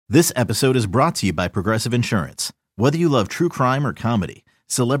This episode is brought to you by Progressive Insurance. Whether you love true crime or comedy,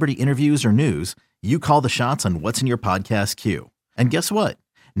 celebrity interviews or news, you call the shots on what's in your podcast queue. And guess what?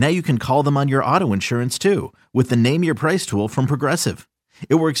 Now you can call them on your auto insurance too with the Name Your Price tool from Progressive.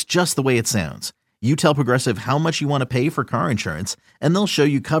 It works just the way it sounds. You tell Progressive how much you want to pay for car insurance, and they'll show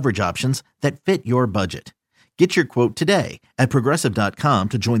you coverage options that fit your budget. Get your quote today at Progressive.com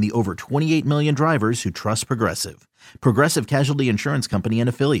to join the over 28 million drivers who trust Progressive. Progressive Casualty Insurance Company and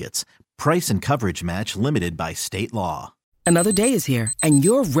Affiliates. Price and coverage match limited by state law. Another day is here, and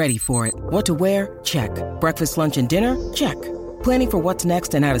you're ready for it. What to wear? Check. Breakfast, lunch, and dinner? Check. Planning for what's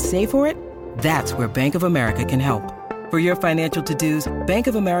next and how to save for it? That's where Bank of America can help. For your financial to-dos, Bank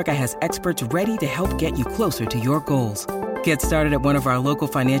of America has experts ready to help get you closer to your goals. Get started at one of our local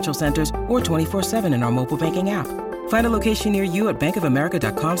financial centers or 24/7 in our mobile banking app. Find a location near you at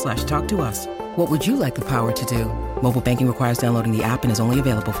bankofamerica.com/talktous. What would you like the power to do? Mobile banking requires downloading the app and is only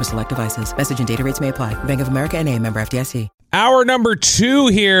available for select devices. Message and data rates may apply. Bank of America N.A., member FDIC. Hour number 2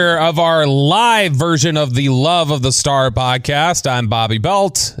 here of our live version of the Love of the Star podcast. I'm Bobby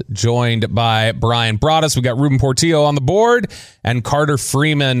Belt, joined by Brian Broaddus. We got Ruben Portillo on the board and Carter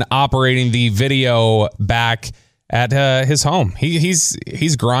Freeman operating the video back at his home. He's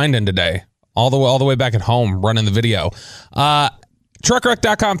grinding today, all the way back at home, running the video.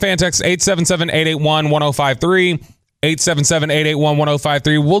 Truckwreck.com fan text 877-881-1053.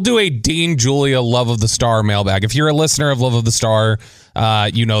 877-881-1053. We'll do a Dean Julia Love of the Star mailbag. If you're a listener of Love of the Star,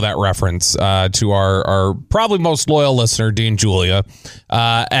 you know that reference to our probably most loyal listener, Dean Julia.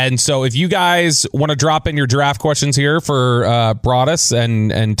 And so if you guys want to drop in your draft questions here for Broaddus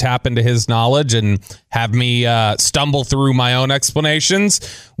and tap into his knowledge and have me stumble through my own explanations,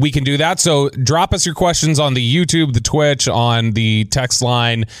 we can do that. So drop us your questions on the YouTube, the Twitch, on the text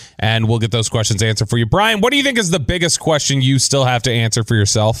line, and we'll get those questions answered for you. Brian, what do you think is the biggest question you still have to answer for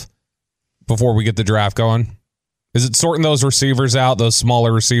yourself before we get the draft going? Is it sorting those receivers out, those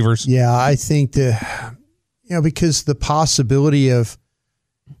smaller receivers? Yeah, I think because the possibility of,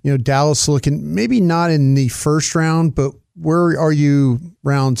 Dallas looking maybe not in the first round, but where are you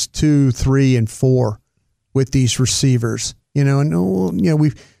rounds 2, 3, and 4 with these receivers?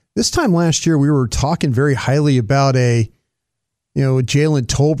 This time last year we were talking very highly about a Jalen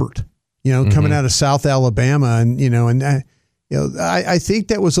Tolbert, coming out of South Alabama, and I think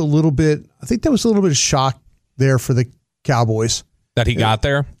that was a little bit. I think that was a little bit of shock there for the Cowboys that he got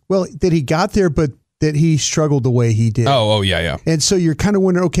there. Well, that he got there, but that he struggled the way he did. Oh, yeah. And so you're kind of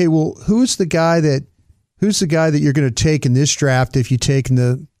wondering, okay, well, who's the guy that you're going to take in this draft if you take in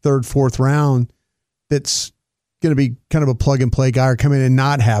the 3rd, 4th round? That's going to be kind of a plug and play guy or come in and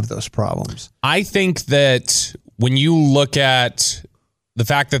not have those problems. I think that when you look at the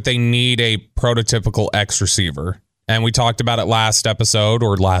fact that they need a prototypical X receiver, and we talked about it last episode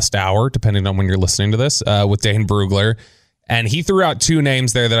or last hour, depending on when you're listening to this, with Dane Brugler. And he threw out 2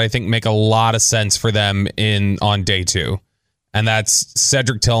 names there that I think make a lot of sense for them on day 2. And that's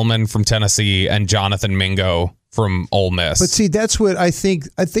Cedric Tillman from Tennessee and Jonathan Mingo from Ole Miss. But see, that's what I think.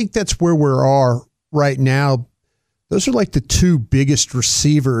 I think that's where we are right now. Those are like the 2 biggest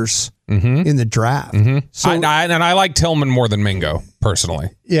receivers in the draft. So, I like Tillman more than Mingo, personally.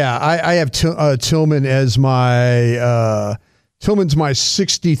 Yeah, I have Tillman as my Tillman's my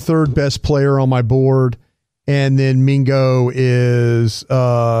 63rd best player on my board, and then Mingo is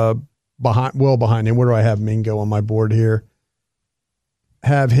behind him. Where do I have Mingo on my board here?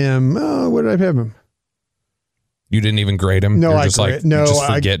 Have him. Where did I have him? You didn't even grade him? No, You're just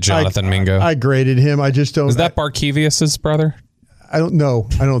forget Jonathan Mingo. I graded him. I just don't. Is that Barkevius's brother? I don't know.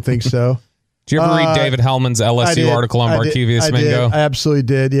 I don't think so. Did you ever read David Hellman's LSU article on Barkevius Mingo? I absolutely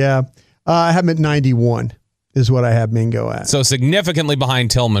did, yeah. I have him at 91 is what I have Mingo at. So significantly behind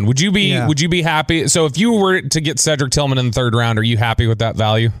Tillman. Would you be happy? So if you were to get Cedric Tillman in the 3rd round, are you happy with that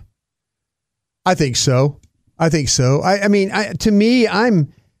value? I think so. I mean, to me,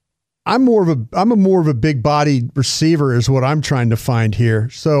 I'm more of a big bodied receiver is what I'm trying to find here.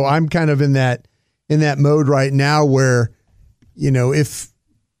 So I'm kind of in that mode right now where, if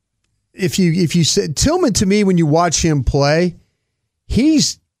you said Tillman, to me, when you watch him play,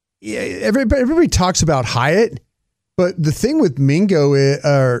 everybody talks about Hyatt, but the thing with Mingo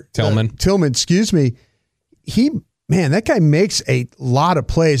Tillman, excuse me, that guy makes a lot of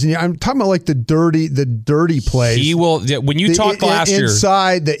plays, and I'm talking about like the dirty plays. He will. When you talked last year,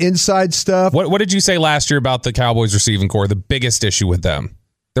 the inside stuff. What did you say last year about the Cowboys receiving core? The biggest issue with them.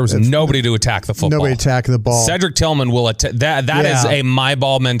 There was nobody to attack the football. Nobody attacking the ball. Cedric Tillman will attack. That is a my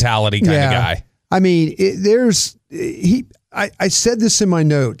ball mentality kind of guy. I mean, I said this in my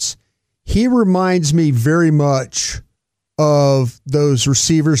notes. He reminds me very much of those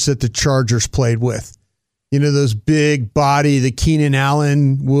receivers that the Chargers played with. You know, those big body, the Keenan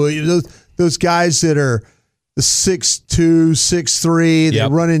Allen, those guys that are the 6'2", 6'3", they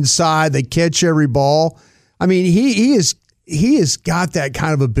run inside, they catch every ball. I mean, he has got that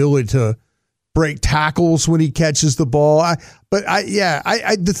kind of ability to break tackles when he catches the ball.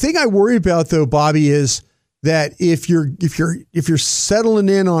 The thing I worry about though, Bobby, is that if you're settling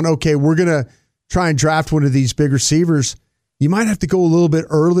in on, okay, we're gonna try and draft one of these big receivers, you might have to go a little bit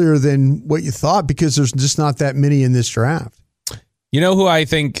earlier than what you thought because there's just not that many in this draft. You know who I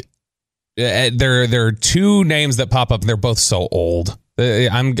think there are two names that pop up, and they're both so old.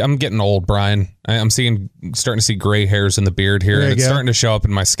 I'm getting old, Brian. I'm starting to see gray hairs in the beard here, and it's starting to show up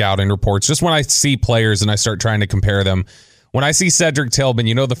in my scouting reports. Just when I see players and I start trying to compare them, when I see Cedric Tillman,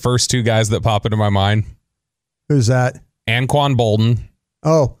 you know the first two guys that pop into my mind? Who's that? Anquan Bolden.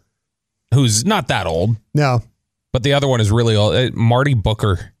 Oh. Who's not that old. No. But the other one is really old. Marty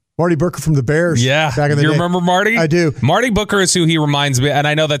Booker. Marty Booker from the Bears. Yeah. Back in the day. Remember Marty? I do. Marty Booker is who he reminds me, and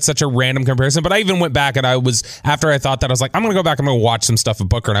I know that's such a random comparison, but I even went back and after I thought that, I was like, I'm going to go back, I'm going to watch some stuff of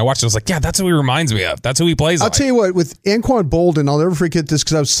Booker, and I watched it, I was like, yeah, that's who he reminds me of. That's who he plays like. I'll tell you what, with Anquan Bolden, I'll never forget this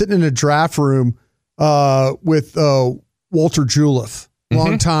because I was sitting in a draft room with Walter Juleff,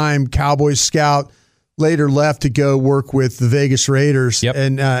 longtime Cowboys scout, later left to go work with the Vegas Raiders. Yep.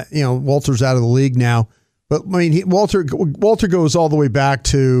 And, Walter's out of the league now. But, I mean, Walter goes all the way back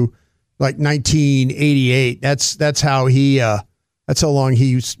to, like, 1988. That's how that's how long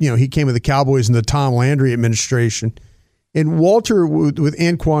he came with the Cowboys in the Tom Landry administration. And Walter, with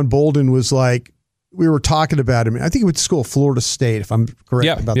Anquan Bolden, was like, we were talking about him. I think he went to school at Florida State, if I'm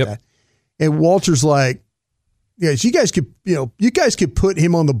correct about that. And Walter's like, yes, you guys could put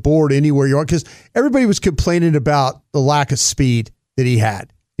him on the board anywhere you want, because everybody was complaining about the lack of speed that he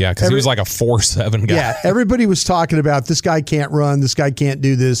had. Yeah, because he was like a 4'7" guy. Yeah, everybody was talking about this guy can't run, this guy can't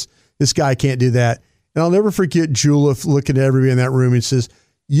do this guy can't do that. And I'll never forget Juleff looking at everybody in that room and says,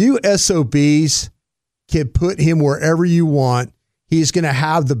 you SOBs can put him wherever you want. He's going to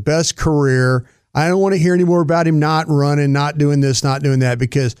have the best career. I don't want to hear any more about him not running, not doing this, not doing that,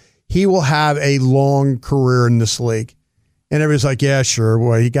 because he will have a long career in this league. And everybody's like, yeah, sure.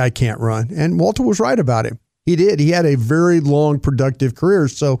 Boy, the guy can't run. And Walter was right about him. He did. He had a very long, productive career.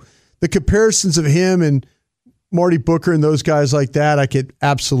 So the comparisons of him and Marty Booker and those guys like that, I could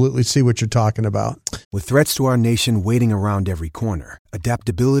absolutely see what you're talking about. With threats to our nation waiting around every corner,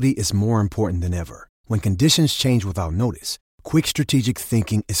 adaptability is more important than ever. When conditions change without notice, quick strategic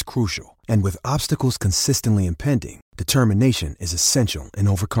thinking is crucial. And with obstacles consistently impending, determination is essential in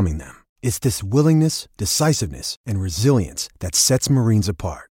overcoming them. It's this willingness, decisiveness, and resilience that sets Marines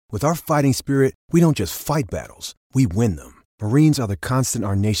apart. With our fighting spirit, we don't just fight battles, we win them. Marines are the constant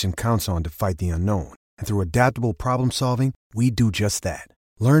our nation counts on to fight the unknown. And through adaptable problem solving, we do just that.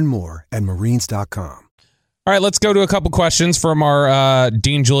 Learn more at Marines.com. All right, let's go to a couple questions from our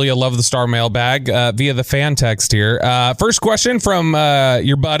Dean Julia Love the Star mailbag via the fan text here. First question from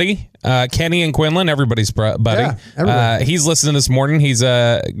your buddy, Kenny and Quinlan, everybody's buddy. Yeah, he's listening this morning. He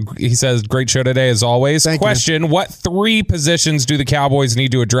says, great show today as always. Thank question, you. What 3 positions do the Cowboys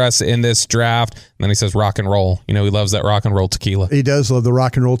need to address in this draft? And then he says rock and roll. You know, he loves that rock and roll tequila. He does love the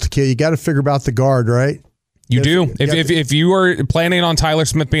rock and roll tequila. You got to figure out the guard, right? You do. If you are planning on Tyler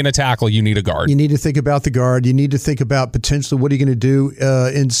Smith being a tackle, you need a guard. You need to think about the guard. You need to think about potentially what are you going to do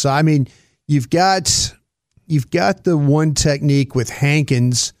inside. I mean, you've got the one technique with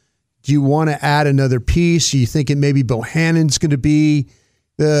Hankins. Do you want to add another piece? Are you thinking maybe Bohannon's going to be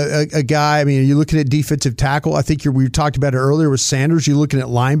a guy? I mean, are you looking at defensive tackle? I think we talked about it earlier with Sanders. You're looking at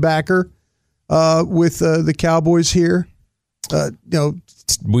linebacker with the Cowboys here.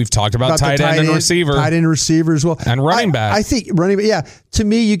 We've talked about tight end and receiver. Tight end receiver as well. And running back. I think running back, yeah. To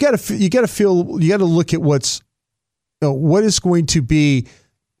me, you got to look at what is going to be,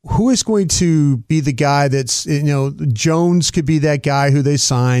 who is going to be the guy that's, Jones could be that guy who they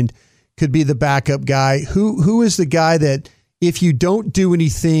signed, could be the backup guy. Who is the guy that if you don't do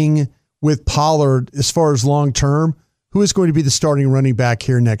anything with Pollard as far as long term, who is going to be the starting running back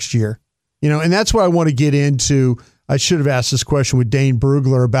here next year? And that's what I want to get into. I should have asked this question with Dane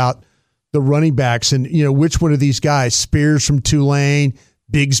Brugler about the running backs and, which one of these guys, Spears from Tulane,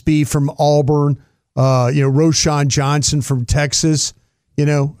 Bigsby from Auburn, Roschon Johnson from Texas,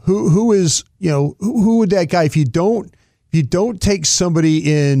 who would that guy, if you don't take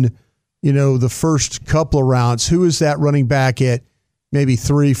somebody in, the first couple of rounds, who is that running back at maybe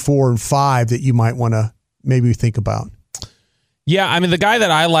 3, 4, and 5 that you might want to maybe think about? Yeah, I mean, the guy that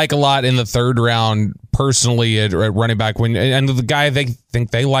I like a lot in the third round personally at running back, and the guy they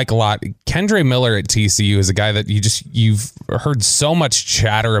think they like a lot, Kendre Miller at TCU is a guy that you've heard so much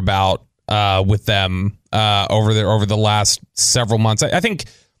chatter about with them over the last several months. I think,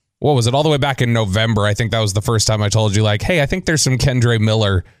 what was it, all the way back in November, I think that was the first time I told you, like, hey, I think there's some Kendre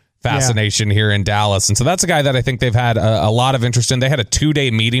Miller fascination here in Dallas. And so that's a guy that I think they've had a lot of interest in. They had a 2-day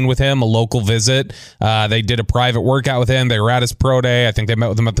meeting with him, a local visit. They did a private workout with him. They were at his pro day. I think they met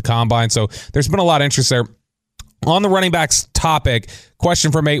with him at the combine. So there's been a lot of interest there. On the running backs topic,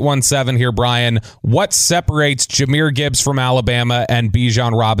 question from 817 here, Brian. What separates Jahmyr Gibbs from Alabama and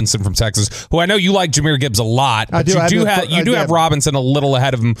Bijan Robinson from Texas? Who I know you like Jahmyr Gibbs a lot, but you do have Robinson a little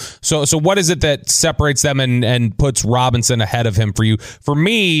ahead of him. So what is it that separates them and puts Robinson ahead of him for you? For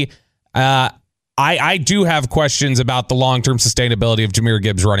me, I do have questions about the long-term sustainability of Jahmyr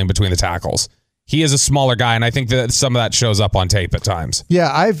Gibbs running between the tackles. He is a smaller guy, and I think that some of that shows up on tape at times. Yeah,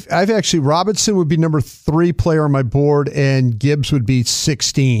 I've actually, Robinson would be number 3 player on my board, and Gibbs would be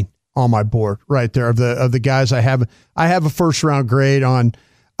 16 on my board right there of the guys I have. I have a first round grade on.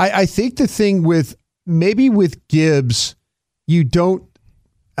 I think the thing with Gibbs, you don't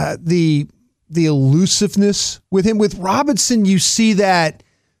the elusiveness with him. With Robinson, you see that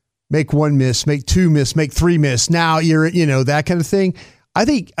make 1 miss, make 2 miss, make 3 miss. Now you're that kind of thing. I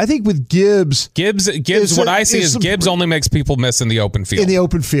think with Gibbs, what I see is Gibbs only makes people miss in the open field. In the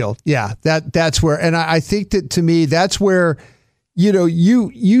open field, yeah, that's where, and I think that to me, that's where,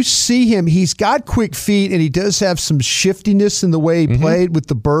 you see him. He's got quick feet, and he does have some shiftiness in the way he played with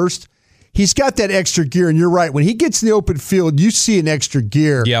the burst. He's got that extra gear, and you're right. When he gets in the open field, you see an extra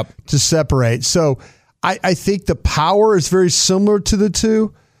gear to separate. So I think the power is very similar to the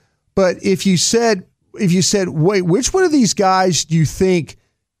two, but if you said, wait, which one of these guys do you think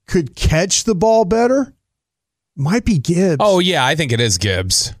could catch the ball better? Might be Gibbs. Oh, yeah, I think it is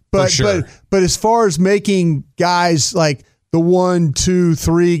Gibbs. But, for sure. But as far as making guys like the 1, 2,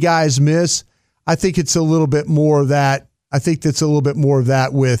 3 guys miss, I think it's a little bit more of that. I think that's a little bit more of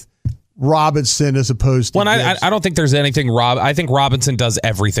that with Robinson as opposed to Gibbs. I don't think there's anything I think Robinson does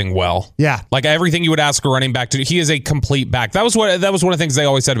everything well. Yeah. Like everything you would ask a running back to do. He is a complete back. That was one of the things they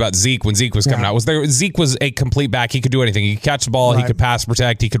always said about Zeke when Zeke was coming out. Zeke was a complete back. He could do anything. He could catch the ball, he could pass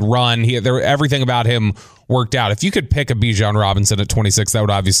protect, he could run. Everything about him worked out. If you could pick a Bijan Robinson at 26, that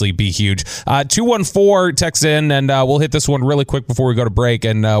would obviously be huge. 214 text in, and we'll hit this one really quick before we go to break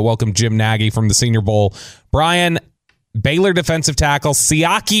and welcome Jim Nagy from the Senior Bowl. Brian, Baylor defensive tackle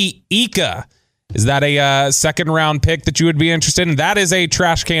Siaki Ika. Is that a second round pick that you would be interested in? That is a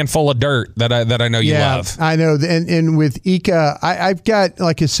trash can full of dirt that I know you love. I know. And with Ika, I've got,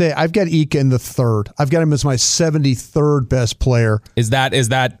 like I say, I've got Ika in the 3rd. I've got him as my 73rd best player. Is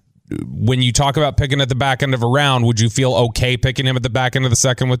that when you talk about picking at the back end of a round, would you feel okay picking him at the back end of the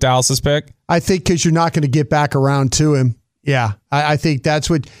second with Dallas's pick? I think because you're not going to get back around to him. Yeah, I think that's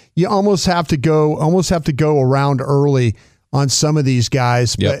what you almost have to go around early on some of these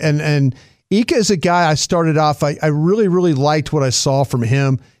guys. Yep. But, and Ika is a guy I started off, I really, really liked what I saw from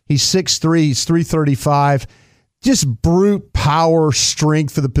him. He's 6'3", he's 335. Just brute power,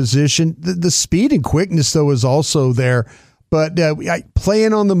 strength for the position. The speed and quickness, though, is also there. But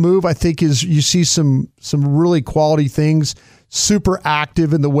playing on the move, I think, you see some really quality things. Super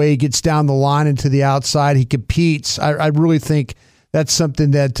active in the way he gets down the line and to the outside. He competes. I really think that's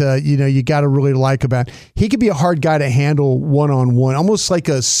something that you got to really like about him. He could be a hard guy to handle one-on-one, almost like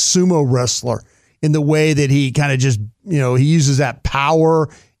a sumo wrestler in the way that he kind of just, he uses that power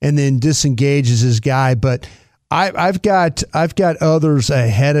and then disengages his guy. But I've got others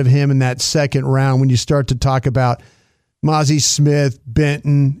ahead of him in that second round when you start to talk about Mozzie Smith,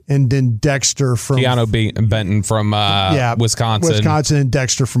 Benton, and then Dexter from Keanu Benton from Wisconsin, and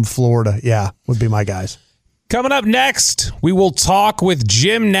Dexter from Florida. Yeah, would be my guys. Coming up next, we will talk with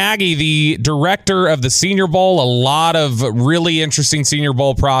Jim Nagy, the director of the Senior Bowl. A lot of really interesting Senior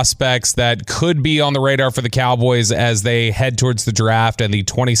Bowl prospects that could be on the radar for the Cowboys as they head towards the draft and the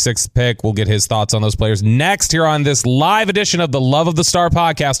 26th pick. We'll get his thoughts on those players next here on this live edition of the Love of the Star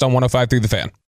podcast on 105.3 The Fan.